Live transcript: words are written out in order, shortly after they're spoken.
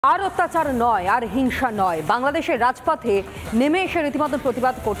আর অত্যাচার নয়, আর হিংসা নয়। বাংলাদেশের রাজপথে নেমে এসে রীতিমতো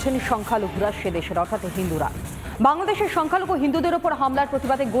প্রতিবাদ করছেন সংখ্যালঘুরা, সে দেশের অর্থাৎ হিন্দুরা। বাংলাদেশের সংখ্যালঘু হিন্দুদের ওপর হামলার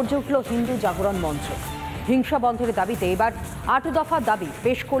প্রতিবাদে গর্জে উঠল হিন্দু জাগরণ মঞ্চ। হিংসা বন্ধের দাবিতে এবার ৮ দফা দাবি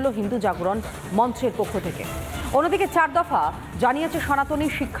পেশ করল হিন্দু জাগরণ মঞ্চের পক্ষ থেকে। অন্যদিকে ৪ দফা জানিয়েছে সনাতনী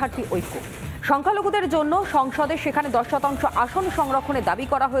শিক্ষার্থী ঐক্য। সংখ্যালঘুদের জন্য সংসদে সেখানে 10% আসন সংরক্ষণের দাবি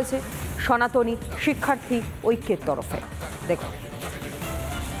করা হয়েছে সনাতনী শিক্ষার্থী ঐক্যের তরফে। দেখুন,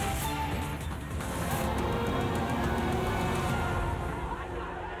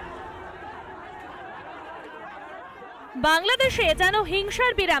 বাংলাদেশে যেন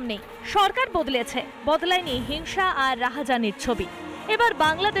হিংসার বিরাম নেই। সরকার বদলেছে, বদলায়নি হিংসা আর রাহাজানির ছবি। এবার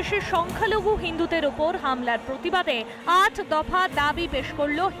বাংলাদেশের সংখ্যালঘু হিন্দুদের ওপর হামলার প্রতিবাদে ৮ দফা দাবি পেশ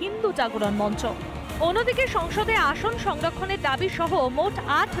করল হিন্দু জাগরণ মঞ্চ। অন্যদিকে সংসদে আসন সংরক্ষণের দাবি সহ মোট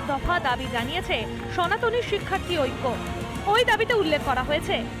 ৮ দফা দাবি জানিয়েছে সনাতনী শিক্ষার্থী ঐক্য। ওই দাবিতে উল্লেখ করা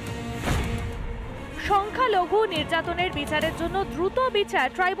হয়েছে, সংখ্যালঘু নির্যাতনের বিচারের জন্য দ্রুত বিচার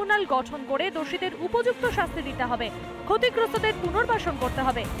ট্রাইব্যুনাল গঠন করে দোষীদের উপযুক্ত শাস্তি দিতে হবে, ক্ষতিগ্রস্তদের পুনর্বাসন করতে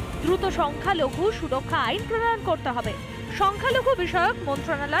হবে, দ্রুত সংখ্যালঘু সুরক্ষা আইন প্রণয়ন করতে হবে, সংখ্যালঘু বিষয়ক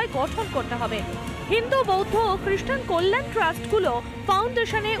মন্ত্রণালয় গঠন করতে হবে, হিন্দু বৌদ্ধ ও খ্রিস্টান কল্যাণ ট্রাস্টগুলো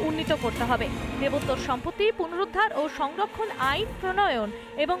ফাউন্ডেশনে উন্নীত করতে হবে, দেবোত্তর সম্পত্তি পুনরুদ্ধার ও সংরক্ষণ আইন প্রণয়ন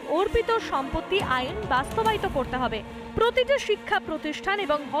এবং অর্পিত সম্পত্তি আইন বাস্তবায়িত করতে হবে, প্রতিটি শিক্ষা প্রতিষ্ঠান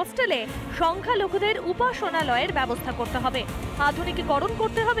এবং হস্টেলে সংখ্যালঘুদের উপাসনালয়ের ব্যবস্থা করতে হবে, আধুনিকীকরণ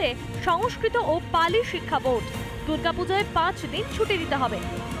করতে হবে সংস্কৃত ও পালি শিক্ষা বোর্ড, দুর্গাপূজায় 5 দিন ছুটি দিতে হবে।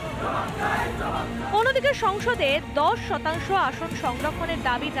 অন্যদিকে সংসদে 10% আসন সংরক্ষণের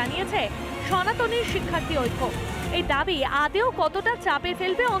দাবি জানিয়েছে সনাতনী শিক্ষার্থী ঐক্য। এই দাবি আদেও কতটা চাপে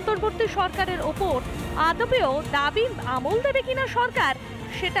ফেলবে অন্তর্বর্তী সরকারের ওপর, আদপেও দাবি আমল দেবে কিনা সরকার,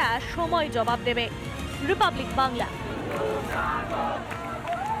 সেটা সময় জবাব দেবে। রিপাবলিক বাংলা।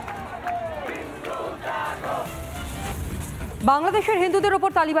 বাংলাদেশের হিন্দুদের ওপর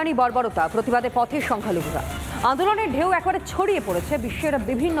তালিবানি বর্বরতা প্রতিবাদে পথে সংখ্যালঘুরা। আন্দোলনের ঢেউ একেবারে ছড়িয়ে পড়েছে বিশ্বের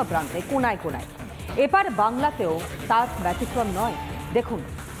বিভিন্ন প্রান্তে, কোনায় কোনায়। এবার বাংলাতেও তার ব্যতিক্রম নয়। দেখুন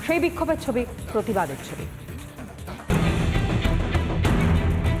সেই বিক্ষোভের ছবি, প্রতিবাদের ছবি।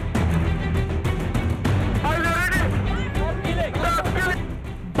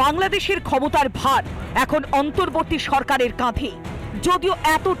 বাংলাদেশের ক্ষমতার ভার এখন অন্তর্বর্তী সরকারের কাঁধে। যদিও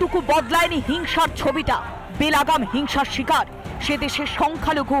এতটুকু বদলায়নি হিংসার ছবিটা। বেলাগাম হিংসার শিকার সে দেশের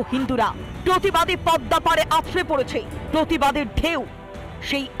সংখ্যালঘু হিন্দুরা। প্রতিবাদে পদ্মা পারে আছড়ে পড়েছে প্রতিবাদের ঢেউ।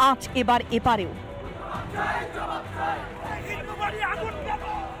 সেই আঁচ এবার এপারেও।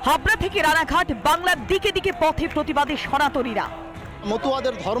 হাবড়া থেকে রানাঘাট, বাংলার দিকে দিকে পথে প্রতিবাদে সনাতনীরা।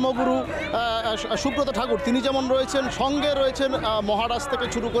 মতুয়াদের ধর্মগুরু সুব্রত ঠাকুর তিনি যেমন রয়েছেন, সঙ্গে রয়েছেন মহারাজ থেকে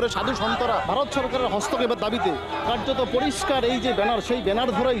শুরু করে সাধু সন্তরা। ভারত সরকারের হস্তক্ষেপের দাবিতে কার্যত পরিষ্কার এই যে ব্যানার, সেই ব্যানার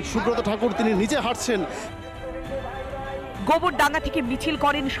ধরেই সুব্রত ঠাকুর তিনি নিজে হাঁটছেন। গোবরডাঙ্গা থেকে মিছিল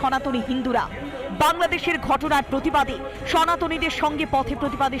করেন সনাতনী হিন্দুরা। বাংলাদেশের ঘটনার প্রতিবাদে সনাতনীদের সঙ্গে পথে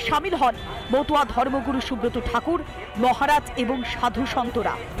প্রতিবাদে সামিল হন মতুয়া ধর্মগুরু সুব্রত ঠাকুর, মহারাজ এবং সাধু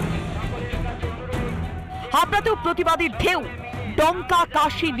সন্তরা। হাবড়াতেও প্রতিবাদের ঢেউ। ডঙ্কা,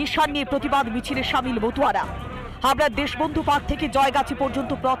 কাশি, নিশান নিয়ে প্রতিবাদ মিছিলে সামিল মতুয়ারা। হাবড়ার দেশবন্ধু পার্ক থেকে জয়গাছি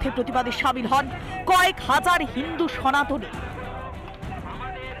পর্যন্ত পথে প্রতিবাদে সামিল হন কয়েক হাজার হিন্দু সনাতনী।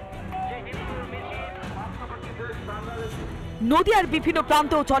 নদিয়ার বিভিন্ন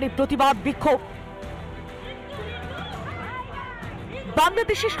প্রান্তেও চলে প্রতিবাদ বিক্ষোভ।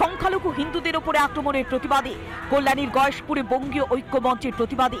 বাংলাদেশে সংখ্যালঘু হিন্দুদের উপরে আক্রমণের প্রতিবাদে কল্যাণীর গয়েশপুরে বঙ্গীয় ঐক্য মঞ্চের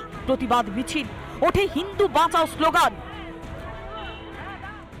প্রতিবাদে প্রতিবাদ মিছিল। ওঠে হিন্দু বাঁচাও স্লোগান।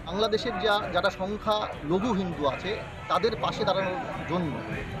 বাংলাদেশের যারা সংখ্যা লঘু হিন্দু আছে তাদের পাশে দাঁড়ানোর জন্য,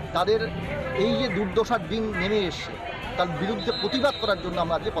 তাদের এই যে দুর্দশার দিন নেমে এসছে তার বিরুদ্ধে প্রতিবাদ করার জন্য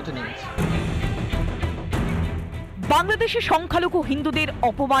আমরা আজকে পথে নেমেছি। বাংলাদেশে সংখ্যালঘু হিন্দুদের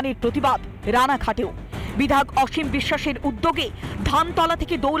অপমানের প্রতিবাদ রানাঘাটেও। বিধায়ক অসীম বিশ্বাসের উদ্যোগে ধানতলা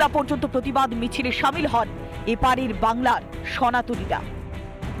থেকে দৌলা পর্যন্ত প্রতিবাদ মিছিলে সামিল হন এপারের বাংলার সনাতনীরা।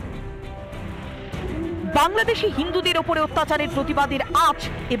 বাংলাদেশি হিন্দুদের ওপরে অত্যাচারের প্রতিবাদের আঁচ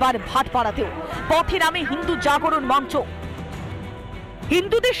এবার ভাটপাড়াতেও। পথে নামে হিন্দু জাগরণ মঞ্চ।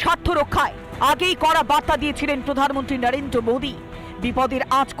 হিন্দুদের স্বার্থ রক্ষায় আগেই কড়া বার্তা দিয়েছিলেন প্রধানমন্ত্রী নরেন্দ্র মোদী। বিপদের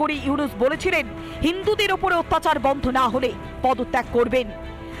আঁচ করে ইউনুস বলেছিলেন হিন্দুদের ওপরে অত্যাচার বন্ধ না হলে পদত্যাগ করবেন।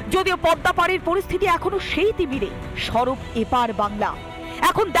 যদিও পদ্মা পাড়ের পরিস্থিতি এখনো সেই তিমিরে। সরব এপার বাংলা।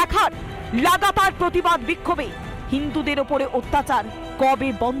 এখন দেখার লাগাতার প্রতিবাদ বিক্ষোভে হিন্দুদের ওপরে অত্যাচার কবে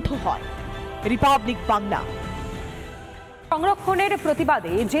বন্ধ হয়। রিপাবলিক বাংলা। সংরক্ষণের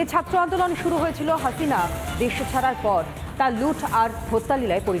প্রতিবাদে যে ছাত্র আন্দোলন শুরু হয়েছিল হাসিনা দেশ ছাড়ার পর, তা লুট আর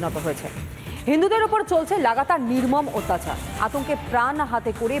হত্যালীলায় পরিণত হয়েছে। হিন্দুদের উপর চলছে লাগাতার নির্মম অত্যাচার। আতঙ্কে প্রাণ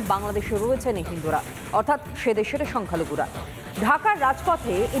হাতে করে বাংলাদেশে রয়েছেন হিন্দুরা, অর্থাৎ সে দেশের সংখ্যালঘুরা। ঢাকার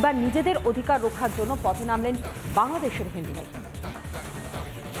রাজপথে এবার নিজেদের অধিকার রক্ষার জন্য পথে নামলেন বাংলাদেশের হিন্দুরা।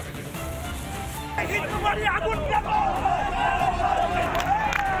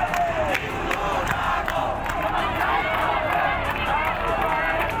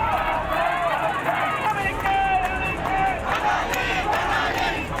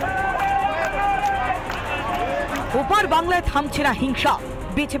 ওপার বাংলায় থামছে না হিংসা।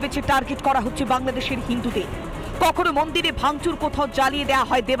 বেছে বেছে টার্গেট করা হচ্ছে বাংলাদেশের হিন্দুদের। কখনো মন্দিরে ভাঙচুর, কোথাও জ্বালিয়ে দেওয়া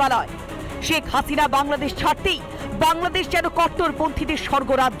হয় দেবালয়। শেখ হাসিনা বাংলাদেশ ছাড়তেই বাংলাদেশ যেন কট্টরপন্থীদের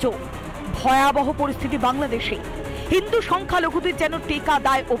স্বর্গরাজ্য। ভয়াবহ পরিস্থিতি বাংলাদেশে। হিন্দু সংখ্যালঘুদের যেন টেকা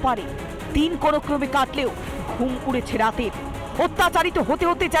দায় ওপারে। দিন কোনো ক্রমে কাটলেও ঘুম উড়েছে রাতের। অত্যাচারিত হতে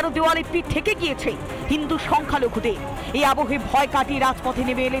হতে যেন দেওয়ালে পিঠ ঠেকে গিয়েছে হিন্দু সংখ্যালঘুদের। এই আবহে ভয় কাটিয়ে রাজপথে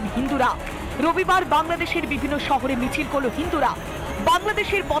নেমে এলেন হিন্দুরা। রবিবার বাংলাদেশের বিভিন্ন শহরে মিছিল করল হিন্দুরা।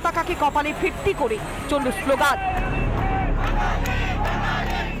 বাংলাদেশের পতাকাকে কপালে ফিরতি করে চলল স্লোগান।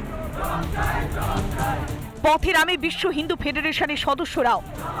 পথে নামে বিশ্ব হিন্দু ফেডারেশনের সদস্যরাও।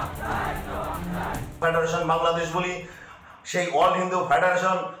 ফেডারেশন বাংলাদেশ বলি, সেই অল হিন্দু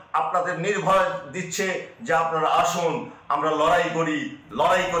ফেডারেশন আপনাদের নির্ভয় দিচ্ছে যে আপনারা আসুন, আমরা লড়াই করি,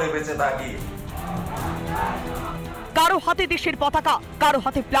 লড়াই করে বেঁচে থাকি। কারো হাতে দেশের পতাকা, কারো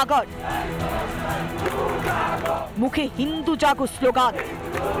হাতে প্লাকার্ড, মুখে হিন্দু জাগো স্লোগান।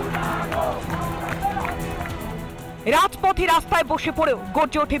 রাজপথে রাস্তায় বসে পড়েও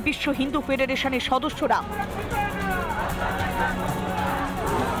গর্জে ওঠে বিশ্ব হিন্দু ফেডারেশনের সদস্যরা।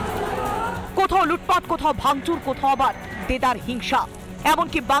 কোথাও লুটপাট, কোথাও ভাঙচুর, কোথাও আবার দেদার হিংসা।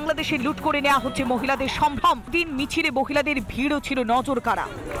 এমনকি বাংলাদেশে লুট করে নেওয়া হচ্ছে মহিলাদের সম্ভ্রম। দিন মিছিলে মহিলাদের ভিড়ও ছিল নজর কাড়া।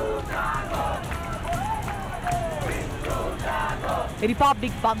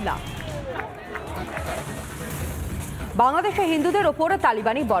 রিপাবলিক বাংলা। বাংলাদেশে হিন্দুদের ওপর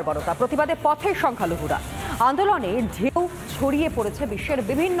তালিবানি বর্বরতা প্রতিবাদে পথে সংখ্যালঘুরা। আন্দোলনে ঢেউ ছড়িয়ে পড়েছে বিশ্বের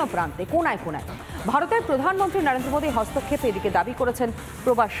বিভিন্ন প্রান্তে, কোনায় কোনায়। ভারতের প্রধানমন্ত্রী নরেন্দ্র মোদী হস্তক্ষেপ এদিকে দাবি করেছেন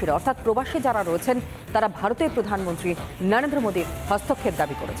প্রবাসীরা, অর্থাৎ প্রবাসী যারা রয়েছেন তারা ভারতের প্রধানমন্ত্রী নরেন্দ্র মোদীর হস্তক্ষেপ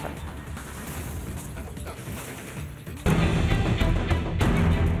দাবি করেছেন।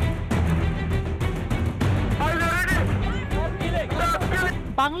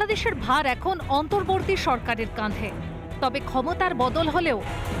 বাংলাদেশের ভার এখন অন্তর্বর্তী সরকারের কাঁধে। তবে ক্ষমতার বদল হলেও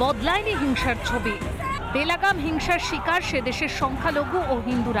বদলায়নি হিংসার ছবি। বেলাগাম হিংসার শিকার সে দেশের সংখ্যালঘু ও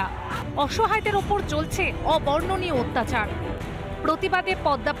হিন্দুরা। অসহায়দের ওপর চলছে অবর্ণনীয় অত্যাচার। প্রতিবাদে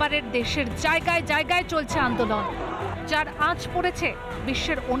পদ্মাপাড়ের দেশের জায়গায় জায়গায় চলছে আন্দোলন, যার আঁচ পড়েছে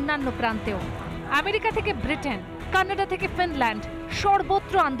বিশ্বের অন্যান্য প্রান্তেও। আমেরিকা থেকে ব্রিটেন, কানাডা থেকে ফিনল্যান্ড,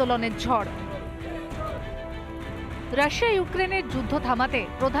 সর্বত্র আন্দোলনের ঝড়। রাশিয়া ইউক্রেনের যুদ্ধ থামাতে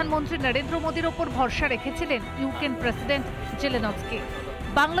প্রধানমন্ত্রী নরেন্দ্র মোদীর ওপর ভরসা রেখেছিলেন ইউক্রেন প্রেসিডেন্ট জেলেনস্কি।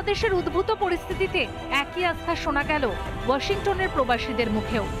 বাংলাদেশের উদ্ভূত পরিস্থিতিতে একই আস্থা শোনা গেল ওয়াশিংটনের প্রবাসীদের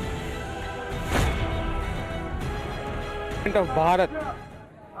মুখেও। of Bharat,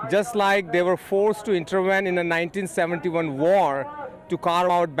 just like they were forced to intervene in the 1971 war to carve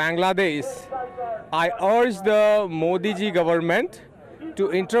out Bangladesh, I urge the Modi ji government to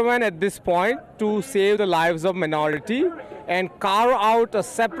intervene at this point to save the lives of minority and carve out a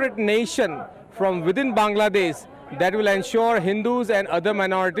separate nation from within Bangladesh that will ensure Hindus and other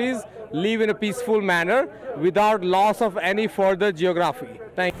minorities live in a peaceful manner without loss of any further geography.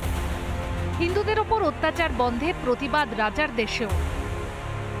 Thank you. হিন্দুদের ওপর অত্যাচার বন্ধে প্রতিবাদ রাজার দেশেও।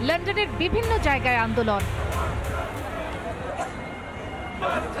 লন্ডনের বিভিন্ন জায়গায় আন্দোলন।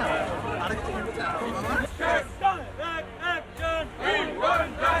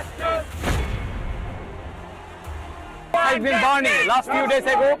 Has been burning. Last few days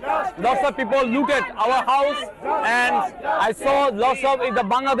ago, lots of people looted our house, and I saw lots of in the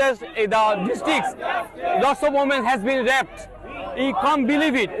Bangladesh, in the districts, lots of women has been raped. You can't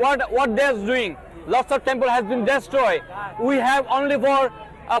believe it. What they're doing. Lots of temple has been destroyed. We have only for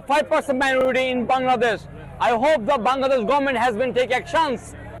a 5% minority in Bangladesh. I hope the Bangladesh government has been take actions.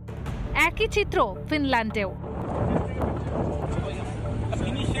 একই চিত্র ফিনল্যান্ডেও।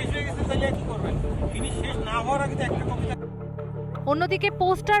 অন্যদিকে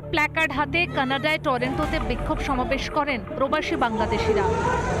poster, placard হাতে কানাডায় টরেন্টোতে বিক্ষোভ সমাবেশ করেন প্রবাসী বাংলাদেশিরা।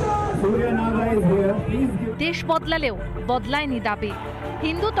 দেশ বদলালেও বদলায়নি দাবি।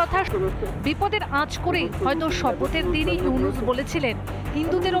 হিন্দু তথা বিপদের আঁচ করেই হয়তো শপথের দিনই ইউনূস বলেছিলেন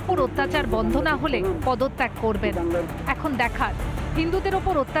হিন্দুদের ওপর অত্যাচার বন্ধ না হলে পদত্যাগ করবেন। এখন দেখার হিন্দুদের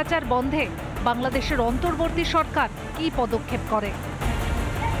ওপর অত্যাচার বন্ধে বাংলাদেশের অন্তর্বর্তী সরকার কী পদক্ষেপ করে।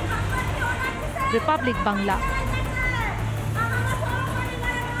 রিপাবলিক বাংলা।